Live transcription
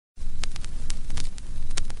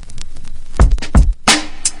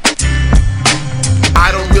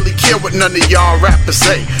care what none of y'all rappers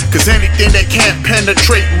say, cause anything that can't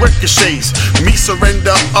penetrate ricochets. Me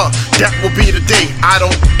surrender, that will be the day. I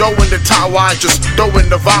don't throw in the towel, I just throw in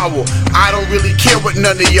the vowel. I don't really care what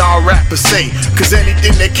none of y'all rappers say, cause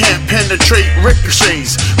anything that can't penetrate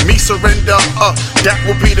ricochets. Me surrender, that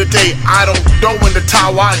will be the day. I don't throw in the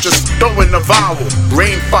towel, I just throw in the vowel.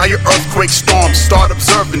 Rain, fire, earthquake, storm, start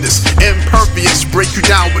observing this. Impervious, break you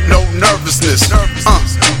down with no nervousness.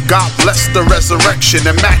 God bless the resurrection,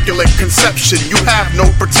 immaculate conception. You have no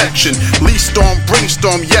protection. Lee storm,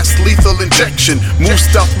 brainstorm, yes, lethal injection. Move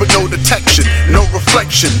stealth with no detection, no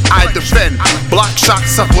reflection. I defend, block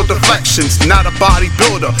shots, supple deflections. Not a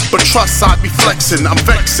bodybuilder, but trust I be flexing. I'm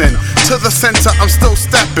vexing, to the center I'm still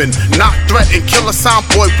stepping. Not threatened, kill a sound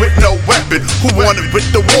boy with no weapon. Who wanted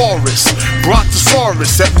with the walrus?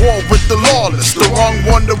 Brontosaurus at war with the lawless. The wrong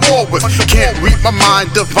one to war with. Can't read my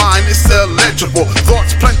mind, divine, it's illegible.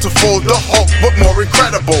 Thoughts plentiful, the Hulk but more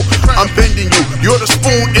incredible. I'm bending you, you're the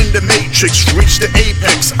spoon in the matrix. Reach the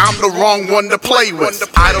apex, I'm the wrong one to play with.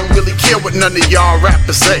 I don't really care what none of y'all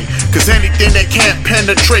rappers say, cause anything that can't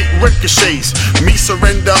penetrate ricochets. Me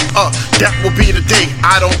surrender, that will be the day.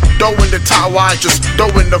 I don't throw in the towel, I just throw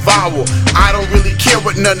in the vowel. I don't really care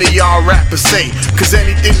what none of y'all rappers say, cause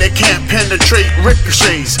anything that can't penetrate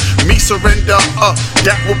ricochets. Me surrender,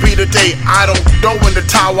 that will be the day. I don't throw in the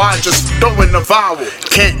towel, I just throw in the vowel.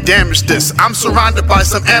 Can't damage this, I'm surrounded by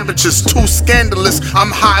some amateurs. Too scandalous,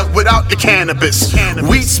 I'm high without the cannabis.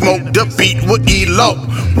 Weed smoke, the beat will elope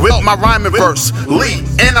with my rhyming verse. Lee,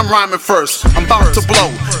 and I'm rhyming first. I'm about to blow,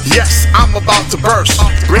 yes, I'm about to burst.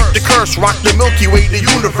 Break the curse, rock the Milky Way, the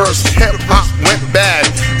universe. Hip-hop went bad,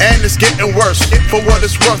 and it's getting worse. For what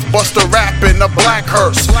it's worth, bust a rap in a black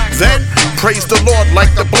hearse. Then, praise the Lord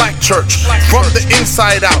like the black church. From the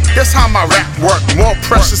inside out, that's how my rap work. More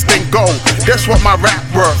precious than gold, that's what my rap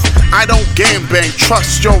worth. I don't game bang,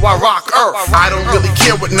 trust yo, I rock earth. I don't really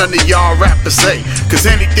care what none of y'all rappers say, cause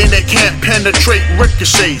anything that can't penetrate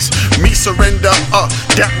ricochets. Me surrender,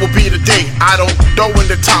 that will be the day. I don't throw in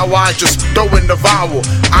the towel, I just throw in the vowel.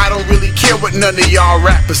 I don't really care what none of y'all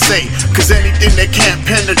rappers say, cause anything that can't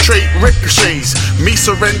penetrate ricochets. Me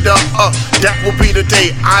surrender, that will be the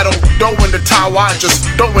day. I don't throw in the towel, I just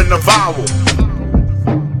throw in the vowel.